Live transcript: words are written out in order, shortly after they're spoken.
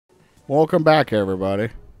Welcome back, everybody.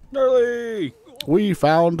 Gnarly! We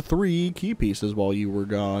found 3 key pieces while you were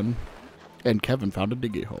gone. And Kevin found a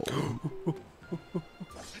diggy hole.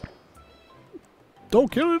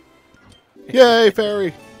 Don't kill it. Yay,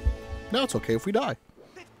 fairy. Now it's okay if we die.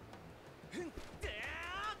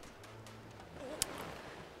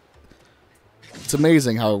 It's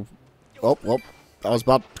amazing how... Oh, well, I was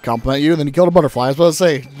about to compliment you, and then you killed a butterfly. I was about to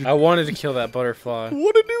say... I wanted to kill that butterfly.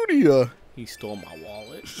 What did it do to you? He stole my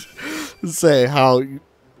wallet. Say how...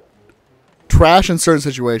 Trash in certain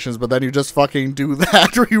situations, but then you just fucking do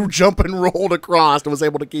that, where you jump and rolled across and was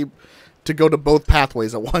able to go to both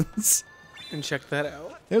pathways at once. And check that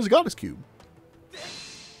out. There's a goddess cube.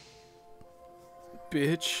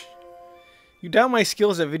 Bitch. You doubt my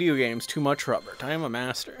skills at video games too much, Robert. I am a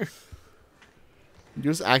master. You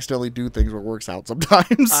just accidentally do things where it works out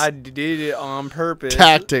sometimes. I did it on purpose.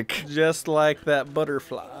 Tactic. Just like that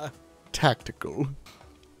butterfly. Tactical.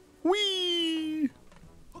 Whee!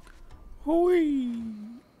 Whee!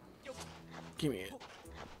 Give me it.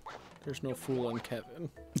 There's no fooling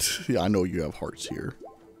Kevin. Yeah, I know you have hearts here.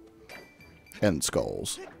 And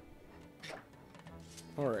skulls.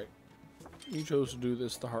 Alright. You chose to do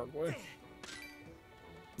this the hard way.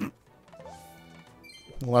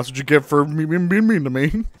 Well, that's what you get for being mean to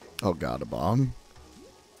me. Oh god, a bomb.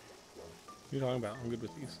 What are you talking about? I'm good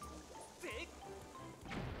with these.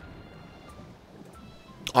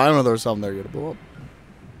 I don't know there's something there you gotta blow up.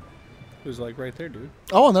 It was like right there, dude.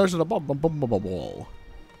 Oh, and there's a wall.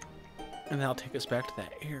 And that'll take us back to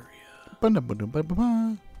that area.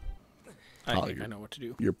 I think I know what to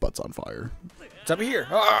do. Your butt's on fire. It's up here.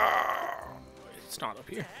 Ah! It's not up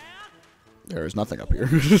here. There is nothing up here.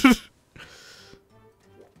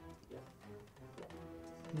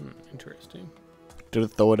 Interesting. Did it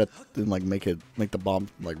throw it at and like make the bomb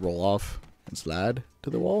like roll off and slide to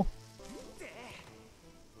the wall?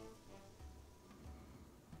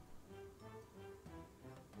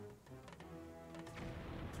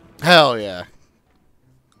 Hell yeah.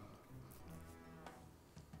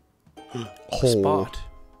 Spot.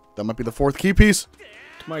 That might be the 4th key piece.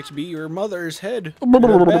 It might be your mother's head. In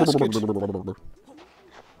a basket.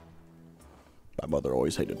 My mother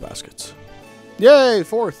always hated baskets. Yay,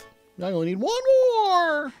 4th. I only need 1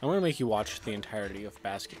 more. I'm gonna make you watch the entirety of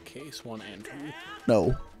Basket Case 1 and 2.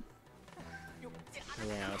 No. I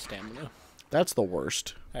ran out of stamina. That's the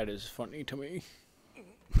worst. That is funny to me.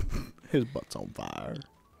 His butt's on fire.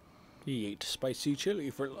 He ate spicy chili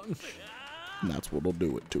for lunch. And that's what'll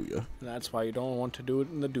do it to you. That's why you don't want to do it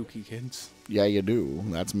in the Dookie Kids. Yeah, you do.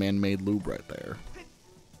 That's man-made lube right there.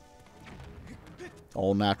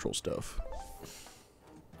 All natural stuff.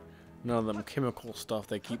 None of them chemical stuff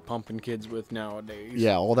they keep pumping kids with nowadays.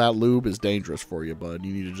 Yeah, all that lube is dangerous for you, bud.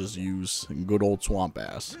 You need to just use good old swamp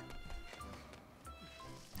ass.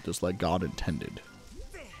 Just like God intended.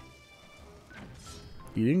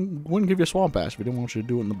 He wouldn't give you swamp ass if he didn't want you to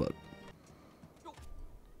do it in the butt.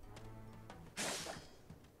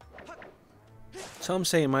 Some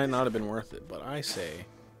say it might not have been worth it, but I say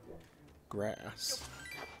grass.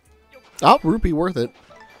 Oh, rupee worth it.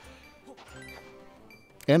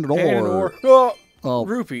 And an ore. And an ore. Oh, oh,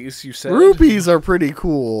 rupees, you said. Rupees are pretty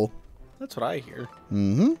cool. That's what I hear.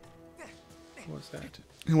 Mm-hmm. What's that?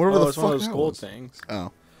 And whatever the it's fuck one of those that gold was. things.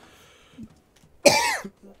 Oh.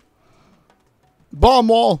 Bomb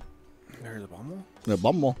wall. There's a bomb wall? The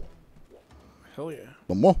bomb wall. Hell yeah.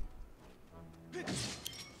 Bomb wall.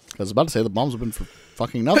 I was about to say the bombs have been for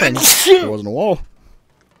fucking nothing. There wasn't a wall.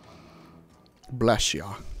 Bless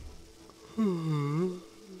ya. Tell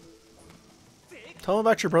him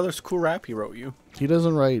about your brother's cool rap he wrote you. He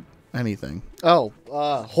doesn't write anything. Oh,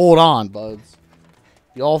 hold on, buds.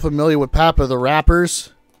 You all familiar with Papa the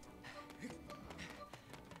Rappers?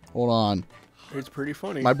 Hold on. It's pretty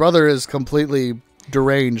funny. My brother is completely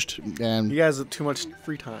deranged and... He has too much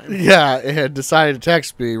free time. Yeah, it had decided to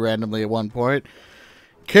text me randomly at one point.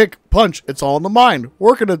 Kick, punch, it's all in the mind.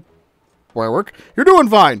 Working at where I work, you're doing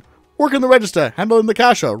fine. Working the register, handling the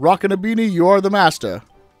cashier, rocking a beanie, you are the master.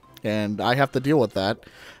 And I have to deal with that.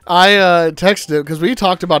 I texted him, because we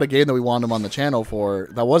talked about a game that we wanted him on the channel for,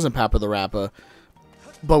 that wasn't Papa the Rapper.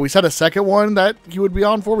 But we said a second one that he would be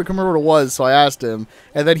on for, we couldn't remember what it was, so I asked him.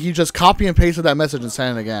 And then he just copy and pasted that message and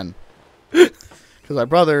sent it again. Because my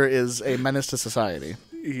brother is a menace to society.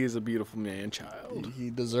 He is a beautiful man-child.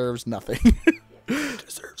 He deserves nothing.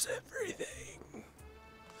 Deserves everything.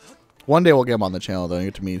 One day we'll get him on the channel, though, and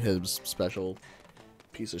get to meet his special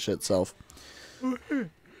piece of shit self. I'm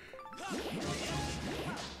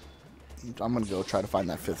gonna go try to find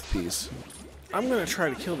that 5th piece. I'm gonna try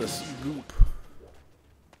to kill this goop.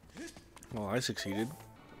 Well, I succeeded.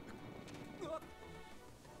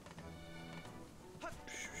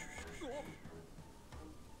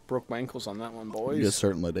 broke my ankles on that one, boys. You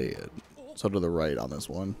certainly did. So to the right on this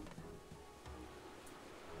one.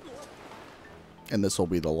 And this will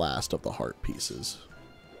be the last of the heart pieces.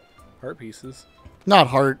 Heart pieces? Not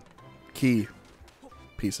heart. Key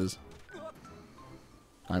pieces.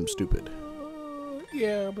 I'm stupid.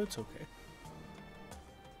 Yeah, but it's okay.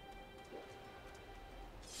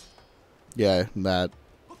 Yeah, that.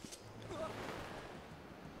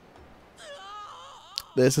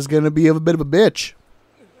 This is going to be a bit of a bitch.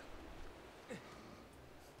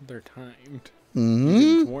 They're timed. Mm-hmm. You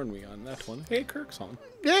didn't warn me on that one. Hey, Kirk's on.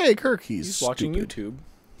 Yay, Kirk. He's watching stupid. YouTube.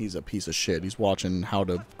 He's a piece of shit. He's watching how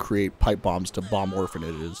to create pipe bombs to bomb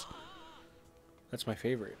orphanages. That's my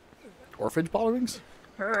favorite. Orphanage bombings?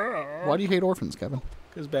 Why do you hate orphans, Kevin?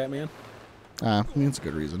 Because Batman. I mean, it's a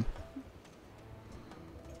good reason.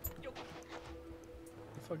 You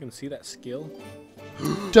fucking see that skill?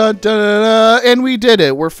 Dun, dun, dun, dun, and we did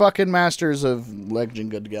it. We're fucking masters of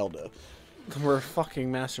Legend of Zelda. We're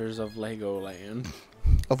fucking masters of Legoland.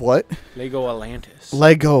 Of what? Lego Atlantis.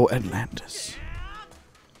 Lego Atlantis.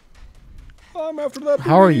 I'm after that booty.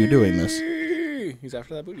 How are you doing this? He's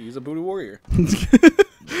after that booty. He's a booty warrior.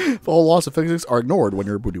 All laws of physics are ignored when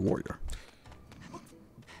you're a booty warrior.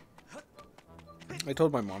 I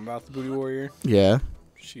told my mom about the booty warrior. Yeah.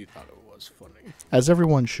 She thought it was funny. As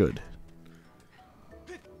everyone should.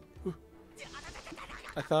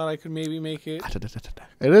 I thought I could maybe make it.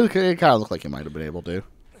 It kind of looked like you might have been able to.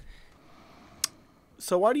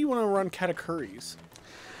 So why do you want to run katakuris?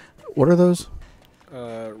 What are those?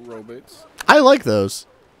 Robots. I like those.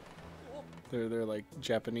 They're like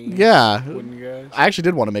Japanese. Yeah. Wooden guys. I actually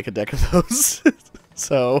did want to make a deck of those.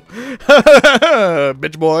 So,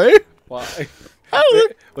 bitch boy. Why? Was They're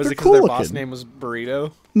it because cool their boss looking. name was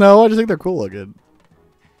Burrito? No, I just think they're cool looking.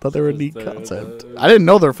 Thought they were a neat the- concept. I didn't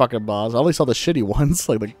know they're fucking boss. I only saw the shitty ones,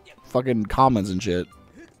 like the fucking commons and shit.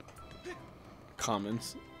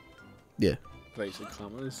 Commons. Yeah. I thought you said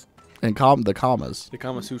commas. And the commas. The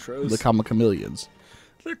Kama Sutras. The comma chameleons.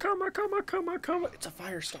 The comma. It's a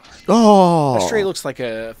fire star. Oh! That straight looks like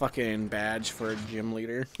a fucking badge for a gym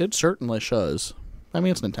leader. It certainly does. I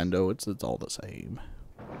mean, it's Nintendo. It's all the same.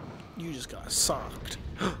 You just got socked.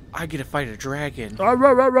 I get to fight a dragon.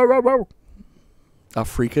 A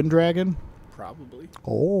freaking dragon? Probably.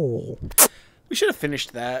 Oh. We should have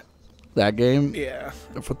finished that. That game? Yeah.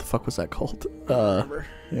 What the fuck was that called? Remember.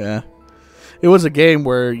 Yeah. It was a game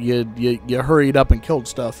where you hurried up and killed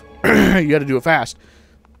stuff. You had to do it fast.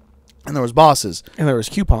 And there was bosses. And there was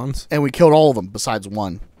coupons. And we killed all of them besides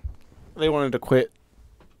one. They wanted to quit.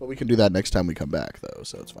 But we can do that next time we come back, though,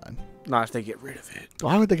 so it's fine. Not if they get rid of it.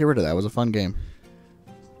 Why would they get rid of that? It was a fun game.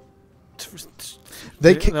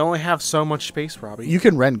 They only have so much space, Robbie. You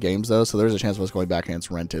can rent games, though, so there's a chance of us going back and it's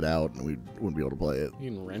rented out, and we wouldn't be able to play it.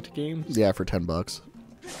 You can rent games? Yeah, for $10.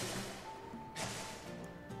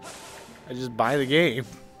 I just buy the game.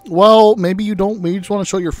 Well, maybe you don't. Maybe you just want to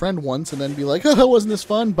show your friend once and then be like, oh, wasn't this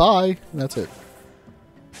fun? Bye. And that's it.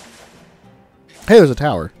 Hey, there's a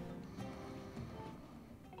tower.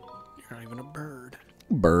 You're not even a bird.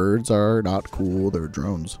 Birds are not cool. They're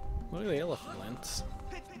drones. Look at the elephants.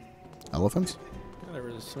 Elephants? Yeah, there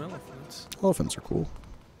was some elephants. Elephants are cool.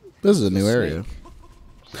 This is a new Snake. area.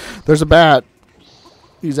 There's a bat.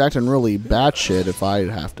 He's acting really batshit, if I'd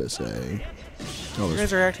have to say. You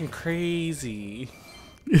guys are acting crazy.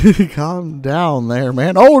 Calm down there,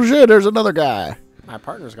 man. Oh, shit, there's another guy. My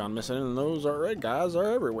partner's gone missing, and those red guys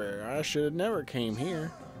are everywhere. I should have never came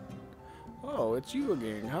here. Oh, it's you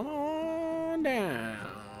again. Come on down.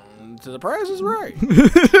 To the Price is Right.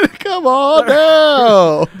 Come on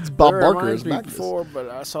now. It's Bob Barker reminds as me Magnus. before, but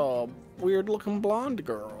I saw a weird-looking blonde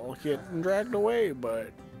girl getting dragged away,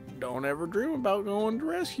 but don't ever dream about going to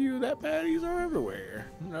rescue. That baddies are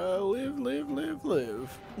everywhere. Live, live, live,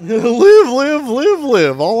 live.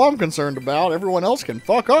 live. All I'm concerned about, everyone else can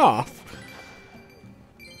fuck off.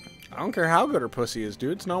 I don't care how good her pussy is,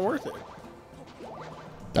 dude. It's not worth it.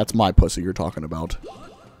 That's my pussy you're talking about.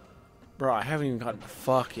 Bro, I haven't even gotten to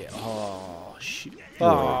fuck yet. Oh, shit.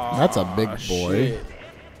 That's a big boy. Shit.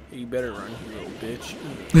 You better run, you little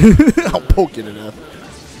bitch. I'll poke you to death.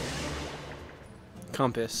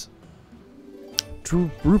 Compass.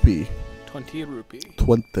 Rupee. 20 rupee.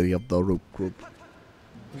 20 of the rupee.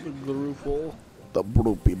 The rupee. The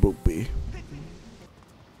rupee.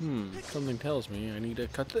 Something tells me I need to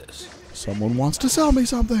cut this. Someone wants to sell me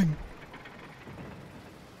something.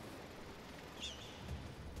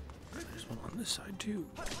 There's one on this side, too.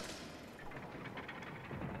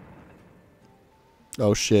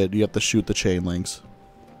 Oh shit, you have to shoot the chain links.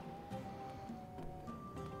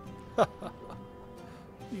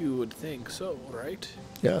 You You would think so, right?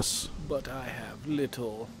 Yes. But I have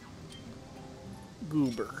little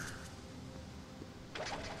goober.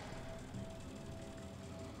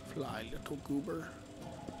 Fly, little goober.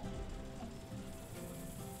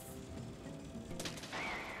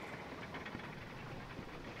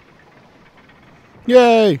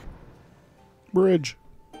 Yay! Bridge.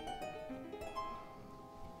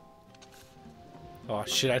 Oh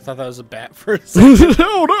shit, I thought that was a bat for a second.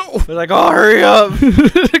 Oh no! They're like, oh, hurry up!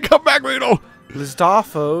 Come back, Reno!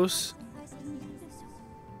 Listafos.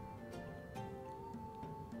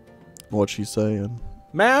 What's she saying?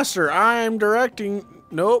 Master, I am detecting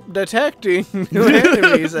new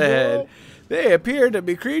enemies ahead. They appear to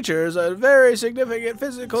be creatures of very significant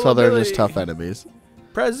physical So they're ability. just tough enemies.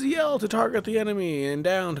 Press L to target the enemy and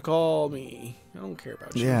down to call me. I don't care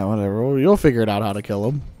about you. Yeah, whatever. Well, you'll figure it out how to kill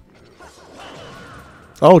them.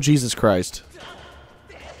 Oh, Jesus Christ.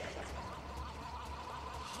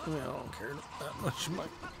 I mean, I don't care that much.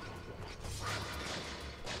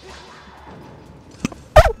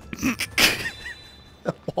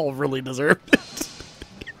 That wall really deserved it.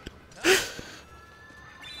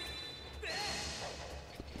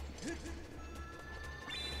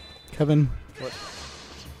 Kevin. What?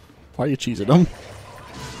 Why are you cheesing them?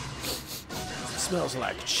 It smells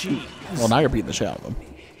like cheese. Well, now you're beating the shit out of them.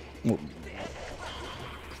 Well,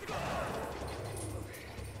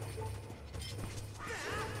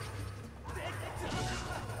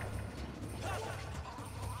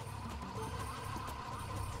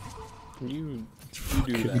 You do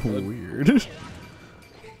fucking that, bud. weird.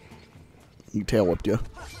 He tail whipped you.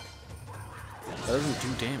 That doesn't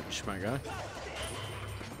do damage, my guy.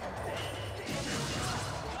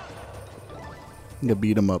 You can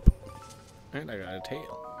beat him up. And I got a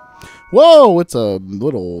tail. Whoa, it's a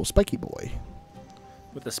little spiky boy.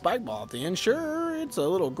 With the spike ball at the end, sure, it's a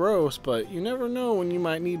little gross, but you never know when you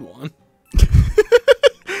might need one.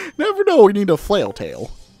 Never know, we need a flail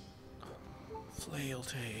tail. Flail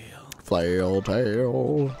tail. Flail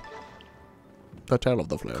tail. The tail of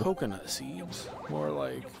the flail. Coconut seeds. More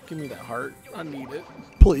like, give me that heart. I need it.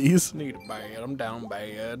 Please. Need it bad. I'm down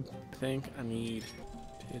bad. I think I need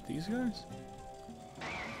to hit these guys.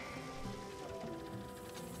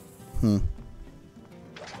 Hmm.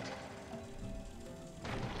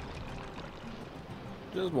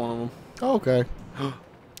 Just one of them. Okay. Ball.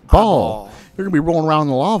 Eyeball. You're going to be rolling around in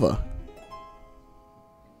the lava.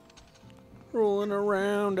 Rolling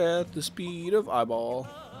around at the speed of eyeball.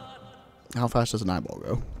 How fast does an eyeball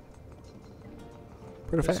go?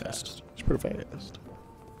 Pretty It's fast. fast. It's pretty fast.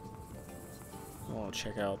 I'll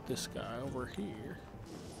check out this guy over here.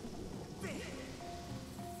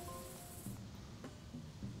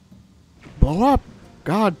 Blow up.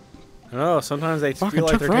 God. I know, sometimes they Fucking feel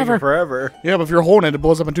like took they're forever. taking forever. Yeah, but if you're holding it, it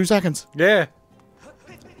blows up in 2 seconds. Yeah.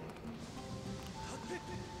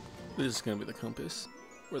 This is going to be the compass.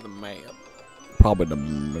 Or the map. Probably.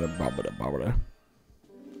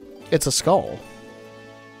 It's a skull.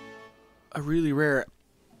 A really rare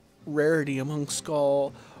rarity among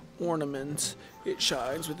skull ornaments. It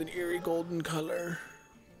shines with an eerie golden color.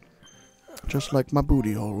 Just like my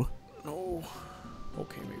booty hole. No.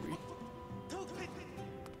 Okay, maybe.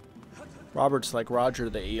 Robert's like Roger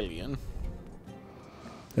the alien.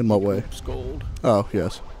 In what way? It's gold. Oh,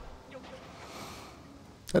 yes.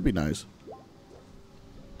 That'd be nice.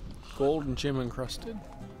 Gold and gem encrusted.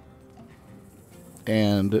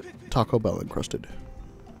 And Taco Bell encrusted.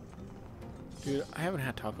 Dude, I haven't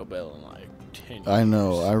had Taco Bell in like 10 years. I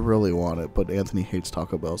know. I really want it, but Anthony hates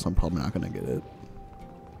Taco Bell, so I'm probably not going to get it.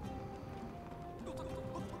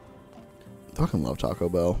 Fucking love Taco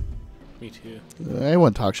Bell. Me too.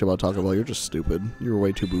 Anyone talks shit about Taco Bell, you're just stupid. You're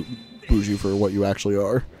way too bougie for what you actually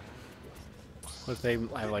are. What if they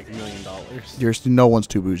have like $1 million? No one's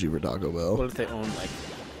too bougie for Taco Bell. What if they own like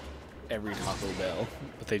every Taco Bell,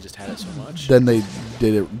 but they just had it so much? Then they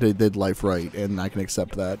did it. They did life right, and I can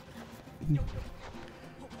accept that.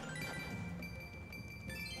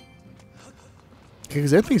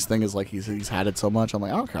 Because Anthony's thing is like he's had it so much. I'm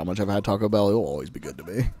like, I don't care how much I've had Taco Bell. It will always be good to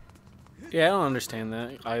me. Yeah, I don't understand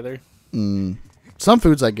that either. Some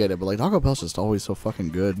foods I get it, but like Taco Bell's just always so fucking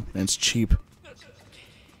good, and it's cheap.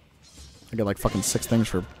 I get like fucking 6 things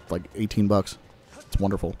for like 18 bucks. It's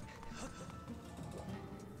wonderful.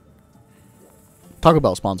 Taco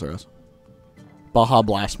Bell sponsor us. Baja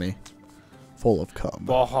Blast Me. Full of cum.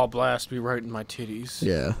 Baja Blast me right in my titties.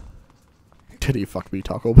 Yeah. Titty fuck me,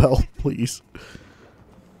 Taco Bell, please.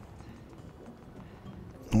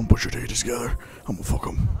 Don't put your titties together. I'm gonna fuck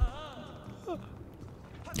them.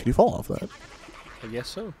 Can you fall off that? I guess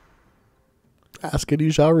so. Ask and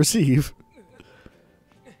you shall receive.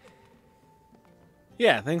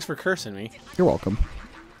 Yeah, thanks for cursing me. You're welcome.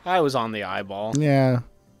 I was on the eyeball. Yeah.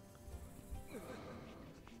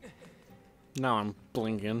 Now I'm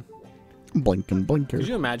blinking. Blinking, blinker. Could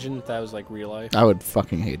you imagine if that was like real life? I would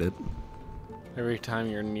fucking hate it. Every time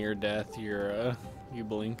you're near death, you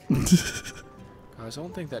blink. Guys, I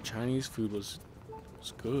don't think that Chinese food was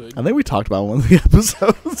good. I think we talked about one of the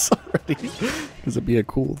episodes already. Because it'd be a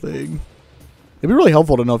cool thing. It'd be really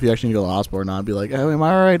helpful to know if you actually need to go to the hospital or not. I'd be like, oh, am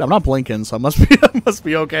I alright? I'm not blinking, so I must be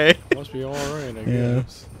okay. Must be alright, I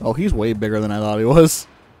guess. Oh, he's way bigger than I thought he was.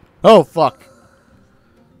 Oh, fuck.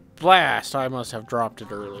 Blast! I must have dropped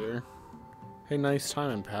it earlier. Hey, nice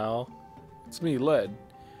timing, pal. It's me, Led.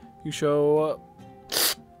 You show up.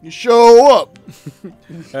 You show up.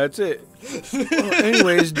 That's it.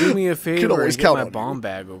 Anyways, do me a favor always and get count my on bomb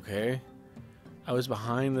bag, okay? I was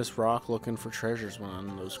behind this rock looking for treasures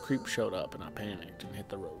when those creeps showed up, and I panicked and hit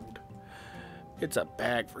the road. It's a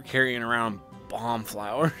bag for carrying around bomb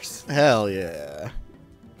flowers. Hell yeah.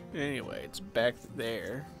 Anyway, it's back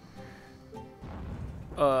there.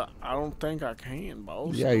 I don't think I can,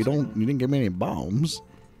 boss. Yeah, you didn't give me any bombs.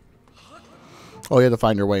 Oh, you had to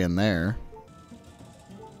find your way in there.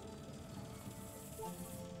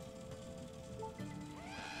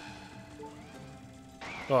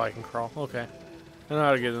 Oh, I can crawl. Okay. I know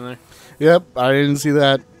how to get in there. Yep, I didn't see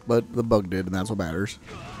that, but the bug did, and that's what matters.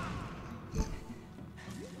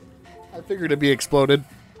 I figured it'd be exploded.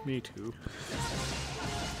 Me too.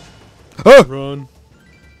 Oh! Run.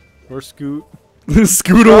 Or scoot.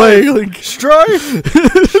 Scoot away, Link. Strive!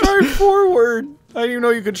 Strive forward! I didn't even know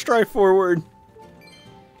you could strive forward.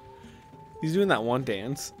 He's doing that one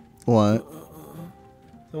dance. What?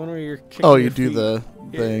 The one where you're kicking Oh, your you do feet. the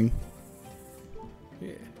Yeah. thing.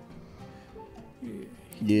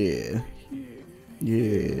 Yeah.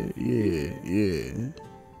 Yeah.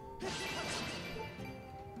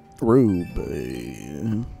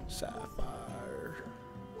 Ruby. Sapphire.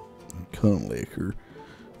 Cum liquor.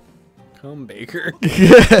 Cum baker.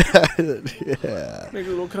 Yeah. Make a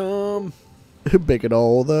little cum. Making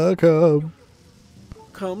all the cum.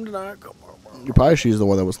 Come tonight. Come. You probably she's the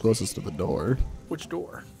one that was closest to the door. Which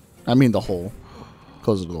door? I mean the hole.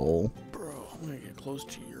 Closer to the hole. Bro, I'm gonna get close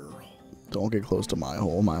to your hole. Don't get close to my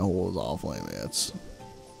hole. My hole is off limits.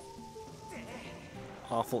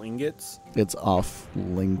 Awful ingots. It's off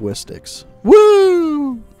linguistics.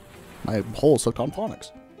 Woo! My hole's hooked on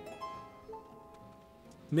phonics.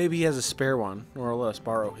 Maybe he has a spare one, or let us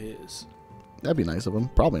borrow his. That'd be nice of him.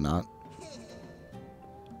 Probably not.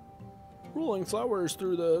 Rolling flowers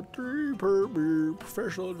through the tree per beer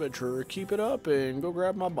professional adventure. Keep it up and go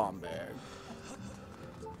grab my bomb bag.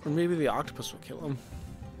 Or maybe the octopus will kill him.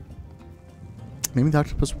 Maybe the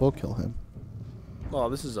octopus will kill him. Oh,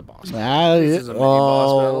 this is a boss. This is a mini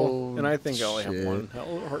boss battle, and I think I only have one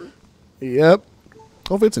heart. Yep.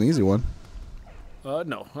 Hopefully it's an easy one.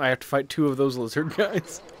 No, I have to fight 2 of those lizard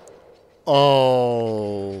guys.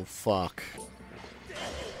 Oh, fuck.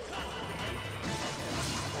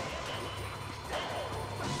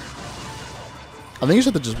 I think you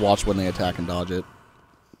should have to just watch when they attack and dodge it.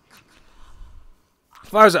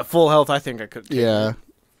 If I was at full health, I think I could. Yeah.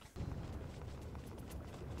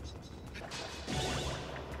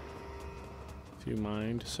 If you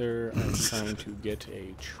mind, sir, I'm trying to get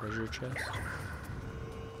a treasure chest.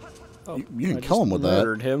 Oh, You can I kill just him with that.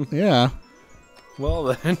 murdered him. Yeah. Well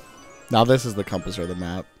then. Now this is the compass or the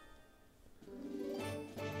map.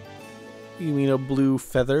 You mean a blue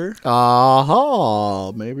feather?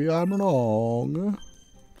 Aha! Maybe I'm wrong.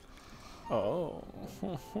 Oh.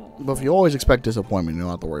 But if you always expect disappointment, you don't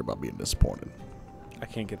have to worry about being disappointed. I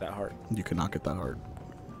can't get that heart. You cannot get that hard.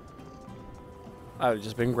 I've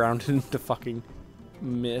just been grounded into fucking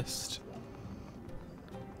mist.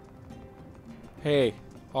 Hey,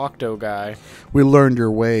 Octo guy. We learned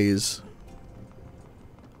your ways.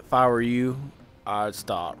 If I were you, I'd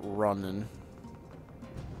start running.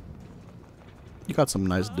 You got some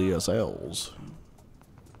nice DSLs.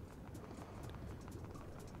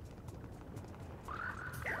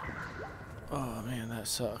 Oh man, that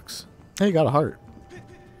sucks. Hey, you got a heart.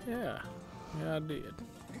 Yeah. Yeah, I did.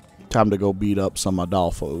 Time to go beat up some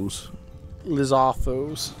Adolfos.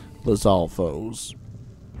 Lizophos. Lizalfos.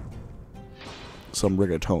 Some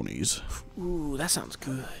rigatonis. Ooh, that sounds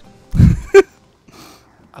good.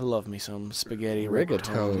 I love me some spaghetti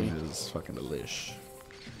Rigatoni rigatoni. is fucking delish.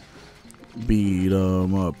 Beat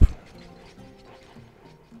 'em up.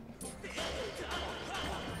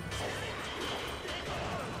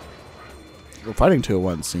 Fighting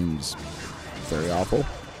 2-1 seems very awful.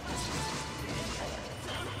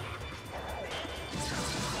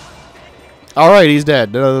 Alright, he's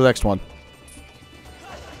dead. The next one.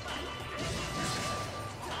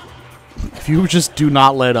 If you just do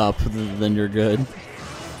not let up, then you're good.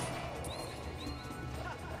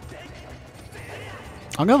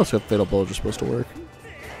 I don't know if Fatal Bulge is supposed to work.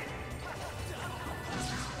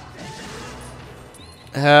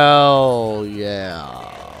 Hell yeah.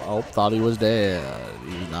 Oh, thought he was dead.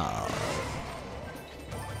 He's not.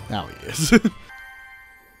 Now he is.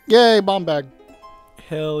 Yay, bomb bag.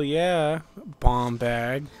 Hell yeah, bomb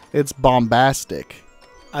bag. It's bombastic.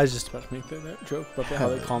 I was just about to make that joke about how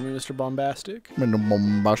they call me Mr. Bombastic.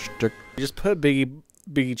 Bombastic. You just put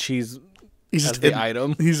Biggie Cheese He's as just the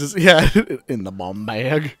item. He's just, yeah, in the bomb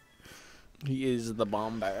bag. He is the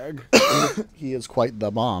bomb bag. He is quite the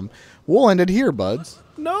bomb. We'll end it here, buds.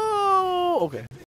 No! Okay.